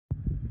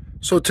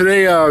So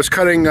today I was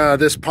cutting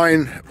this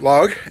pine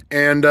log,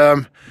 and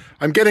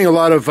I'm getting a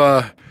lot of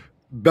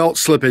belt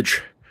slippage.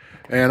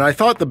 And I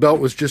thought the belt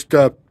was just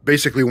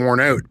basically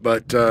worn out,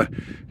 but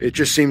it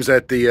just seems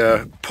that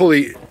the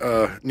pulley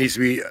needs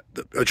to be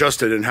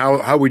adjusted. And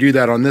how we do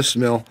that on this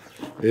mill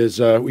is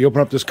we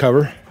open up this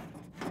cover.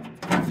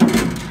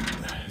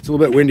 It's a little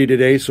bit windy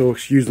today, so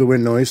excuse the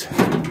wind noise.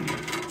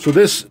 So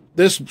this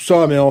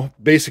sawmill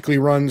basically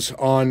runs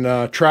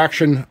on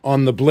traction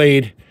on the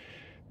blade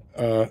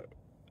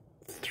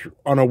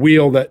on a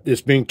wheel that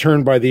is being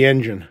turned by the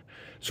engine.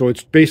 So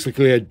it's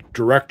basically a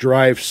direct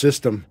drive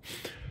system.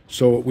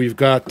 So we've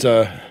got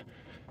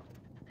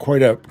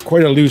quite a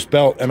loose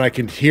belt, and I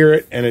can hear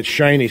it, and it's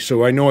shiny,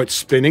 so I know it's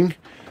spinning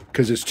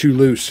because it's too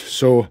loose.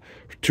 So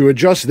to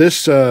adjust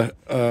this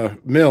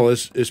mill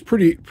is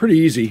pretty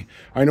easy.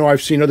 I know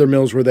I've seen other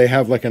mills where they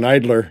have like an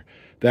idler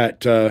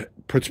that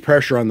puts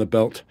pressure on the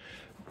belt.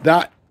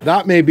 That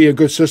may be a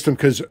good system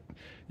because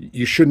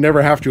you should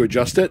never have to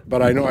adjust it,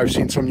 but I know I've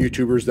seen some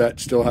YouTubers that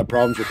still have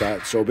problems with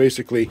that. So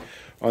basically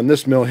on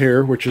this mill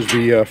here, which is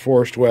the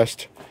Forest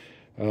West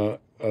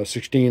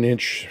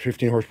 16-inch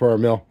 15 horsepower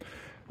mill,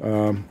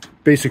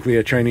 basically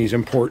a Chinese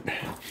import,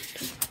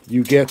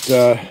 you get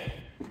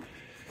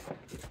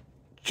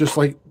just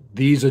like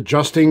these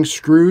adjusting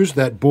screws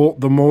that bolt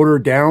the motor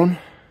down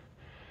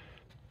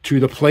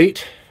to the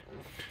plate.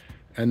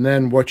 And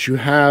then what you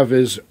have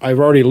is, I've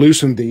already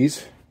loosened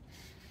these.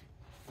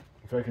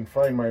 If I can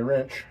find my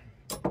wrench,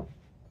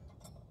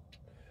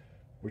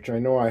 which I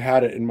know I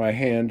had it in my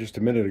hand just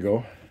a minute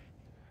ago.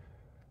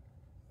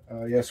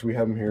 Yes, we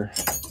have them here.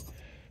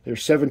 They're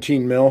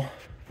 17 mil,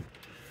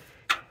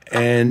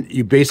 and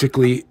you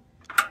basically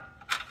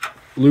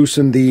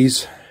loosen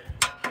these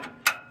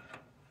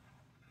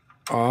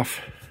off.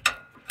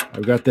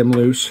 I've got them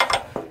loose.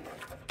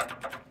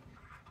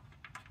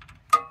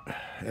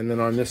 And then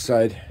on this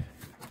side,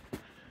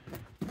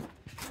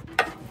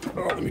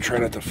 oh, let me try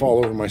not to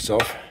fall over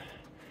myself.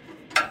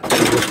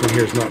 This one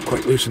here is not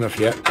quite loose enough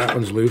yet. That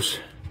one's loose.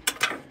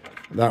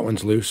 That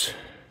one's loose.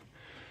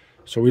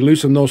 So we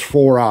loosen those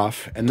four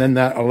off, and then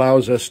that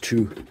allows us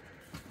to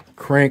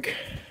crank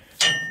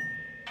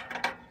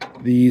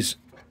these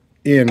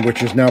in,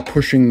 which is now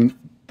pushing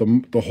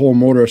the whole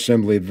motor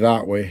assembly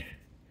that way.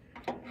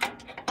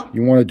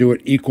 You want to do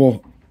it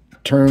equal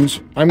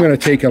turns. I'm going to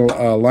take an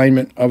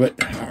alignment of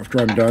it after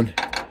I'm done,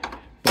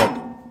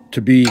 but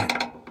to be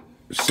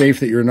safe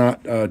that you're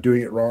not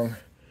doing it wrong,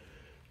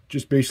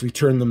 just basically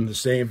turn them the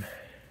same.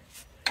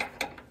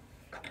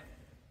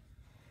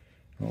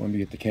 Let me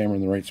get the camera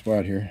in the right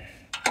spot here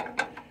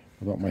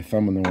without my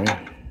thumb in the way.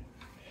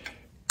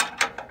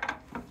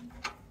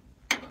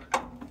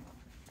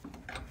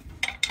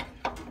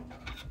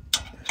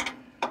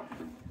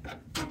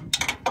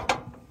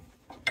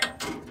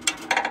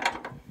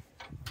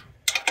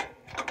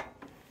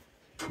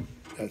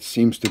 That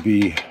seems to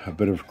be a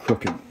bit of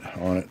crooked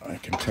on it. I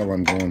can tell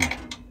I'm going,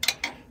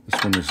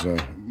 this one is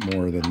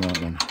more than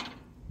that one.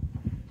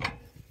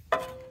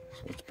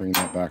 So let's bring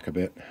that back a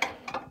bit.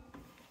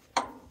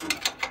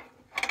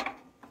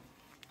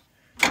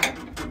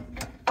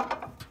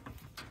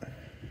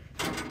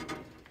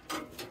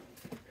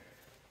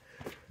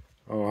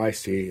 Oh, I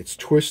see. It's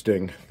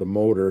twisting the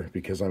motor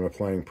because I'm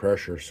applying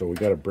pressure, so we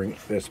got to bring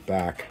this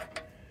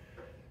back.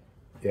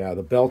 Yeah,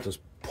 the belt is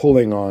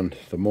pulling on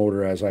the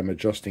motor as I'm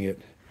adjusting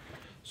it,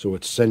 so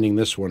it's sending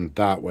this one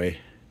that way.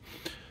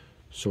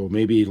 So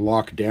maybe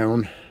lock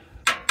down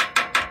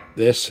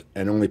this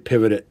and only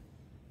pivot it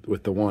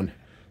with the one.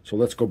 So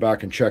let's go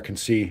back and check and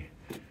see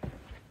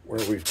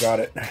where we've got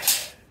it.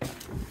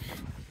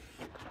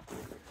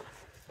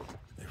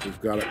 If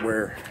we've got it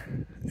where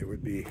it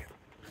would be.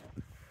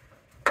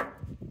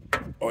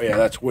 Oh yeah,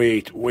 that's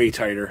way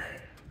tighter.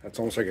 That's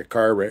almost like a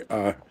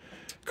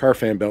car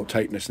fan belt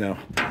tightness now.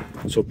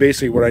 So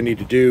basically what I need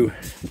to do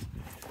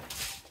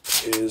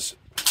is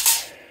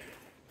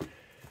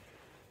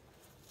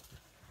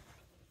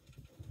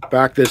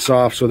back this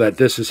off so that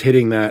this is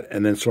hitting that,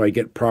 and then so I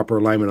get proper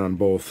alignment on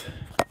both.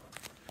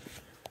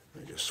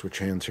 Let me just switch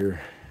hands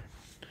here.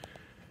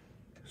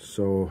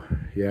 So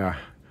yeah.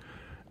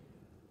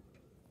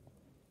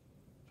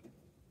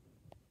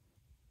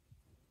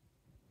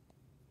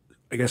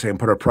 I guess I can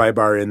put a pry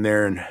bar in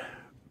there and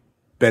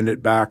bend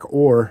it back,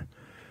 or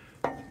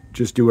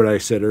just do what I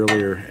said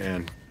earlier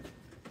and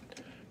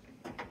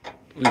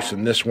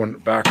loosen this one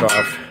back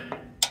off.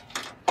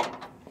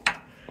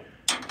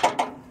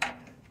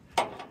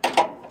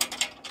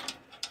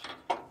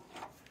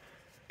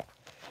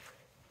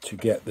 To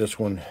get this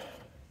one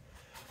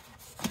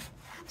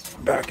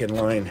back in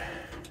line.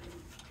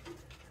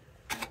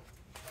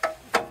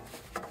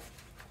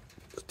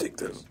 Let's take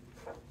this.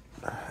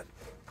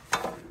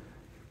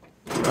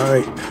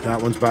 Alright,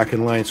 that one's back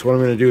in line. So what I'm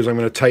going to do is I'm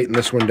going to tighten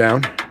this one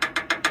down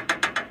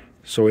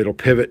so it'll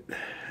pivot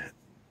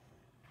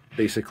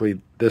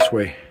basically this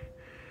way.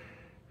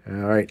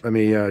 Alright, let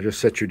me just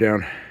set you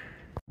down.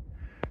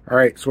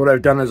 Alright, so what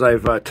I've done is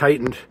I've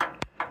tightened.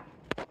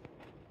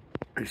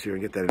 Let me see if I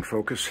can get that in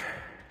focus.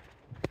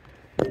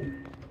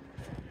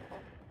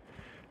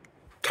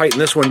 tighten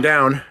this one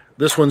down.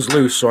 This one's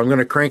loose, so I'm going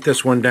to crank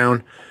this one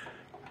down.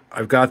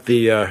 I've got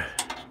the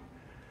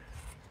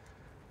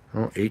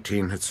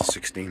 18, that's a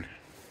 16.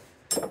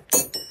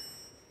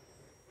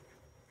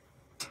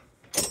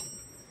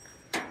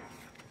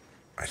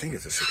 I think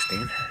it's a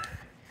 16.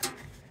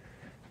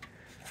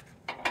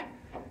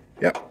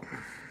 Yep.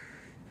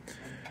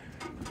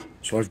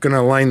 So I'm going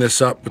to line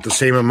this up with the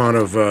same amount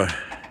of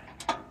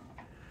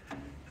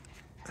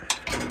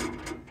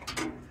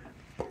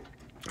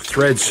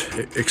threads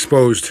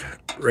exposed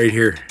right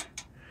here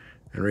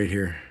and right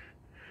here.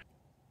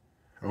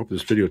 I hope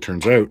this video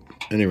turns out.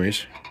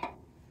 Anyways.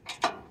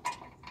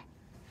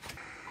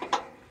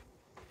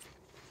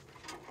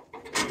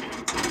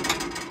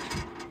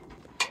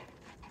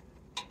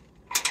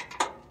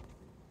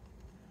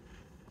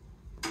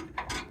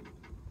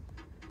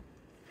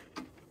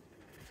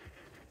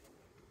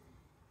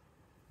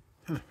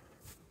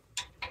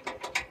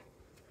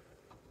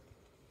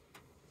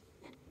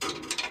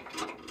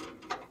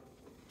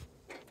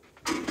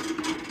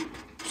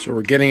 So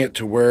we're getting it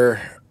to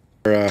where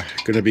we're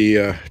going to be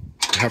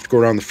have to go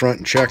around the front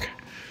and check.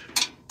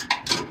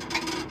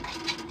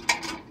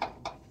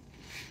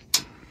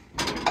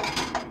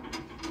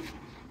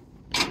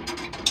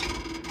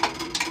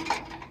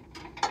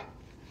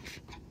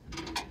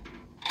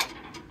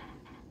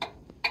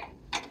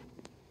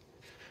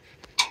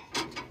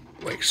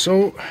 Like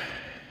so.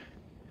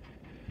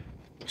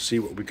 See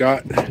what we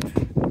got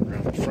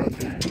around the front.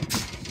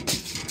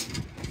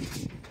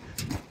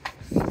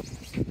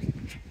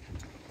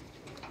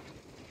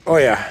 Oh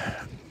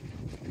yeah,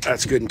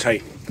 that's good and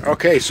tight.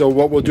 Okay, so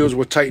what we'll do is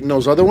we'll tighten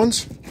those other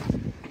ones.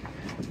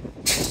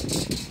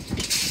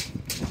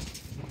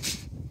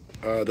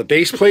 The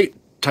base plate,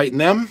 tighten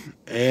them,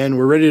 and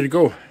we're ready to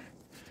go.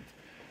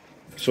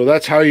 So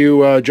that's how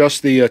you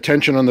adjust the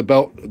tension on the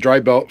belt, dry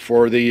belt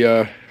for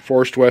the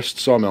Forest West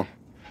sawmill.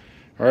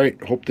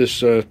 Alright, hope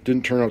this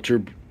didn't turn out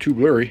too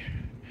blurry.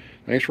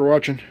 Thanks for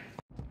watching.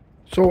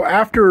 So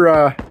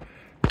after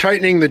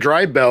tightening the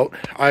dry belt,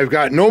 I've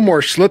got no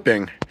more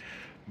slipping.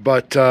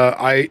 But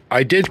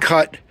I did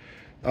cut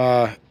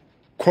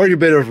quite a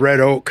bit of red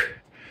oak,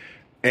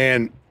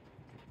 and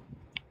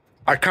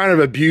I kind of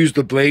abused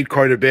the blade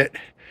quite a bit.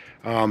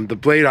 The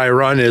blade I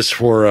run is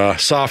for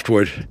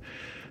softwood.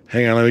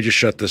 Hang on, let me just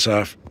shut this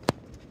off.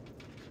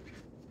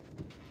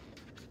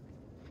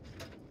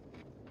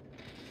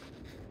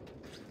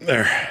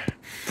 There.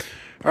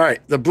 All right,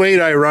 the blade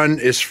I run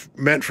is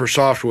meant for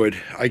softwood.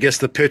 I guess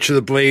the pitch of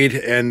the blade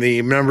and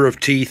the number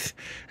of teeth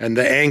and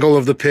the angle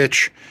of the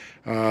pitch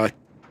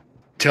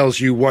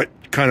tells you what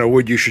kind of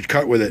wood you should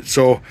cut with it.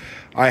 So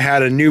I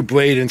had a new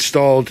blade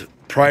installed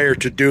prior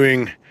to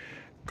doing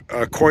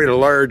quite a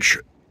large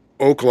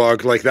oak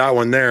log like that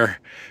one there,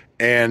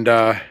 and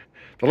the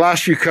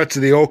last few cuts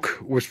of the oak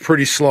was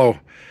pretty slow.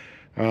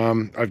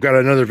 I've got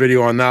another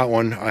video on that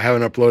one I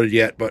haven't uploaded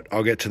yet, but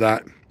I'll get to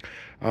that.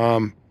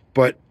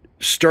 But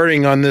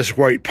starting on this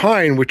white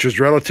pine, which is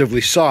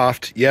relatively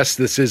soft, yes,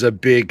 this is a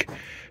big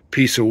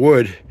piece of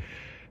wood.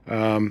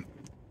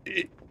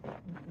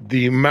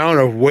 The amount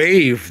of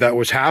wave that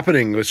was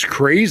happening was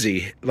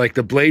crazy. Like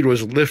the blade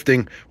was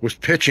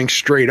pitching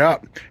straight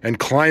up and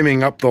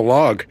climbing up the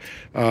log,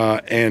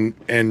 and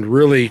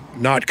really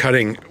not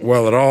cutting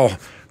well at all.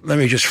 Let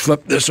me just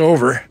flip this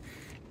over.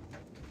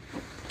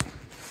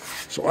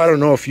 So I don't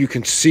know if you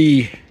can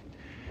see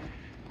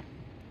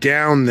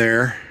down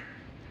there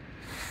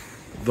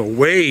the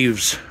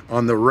waves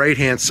on the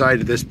right-hand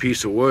side of this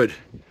piece of wood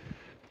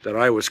that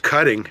I was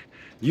cutting.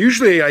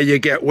 Usually you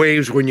get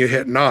waves when you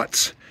hit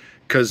knots,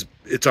 because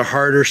it's a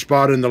harder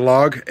spot in the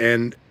log,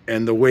 and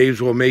the waves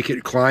will make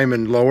it climb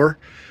and lower.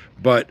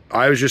 But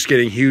I was just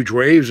getting huge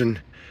waves, and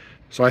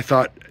so I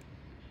thought,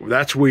 well,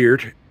 that's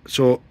weird.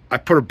 So I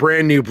put a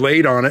brand new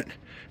blade on it,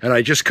 and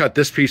I just cut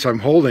this piece I'm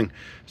holding.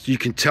 So you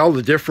can tell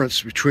the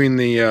difference between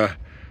the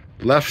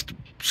left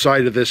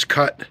side of this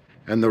cut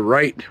and the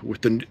right.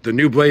 With the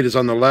new blade is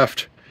on the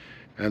left,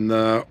 and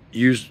the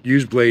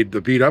used blade,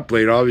 the beat up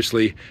blade,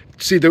 obviously.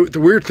 See, the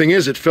weird thing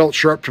is it felt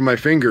sharp to my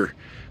finger.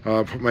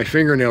 My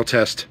fingernail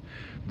test,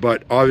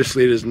 but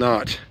obviously it is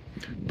not.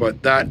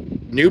 But that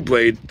new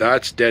blade,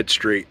 that's dead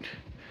straight.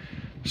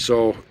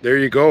 So there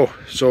you go.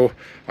 So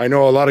I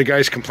know a lot of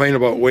guys complain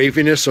about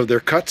waviness of their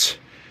cuts,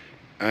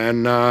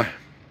 and I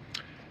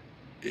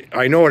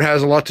know it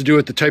has a lot to do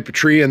with the type of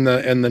tree and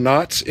the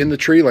knots in the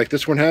tree, like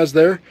this one has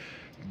there.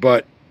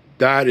 But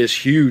that is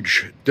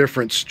huge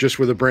difference just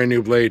with a brand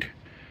new blade.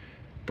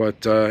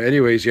 But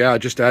anyways, yeah,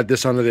 just add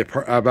this onto the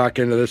back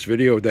end of this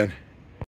video then.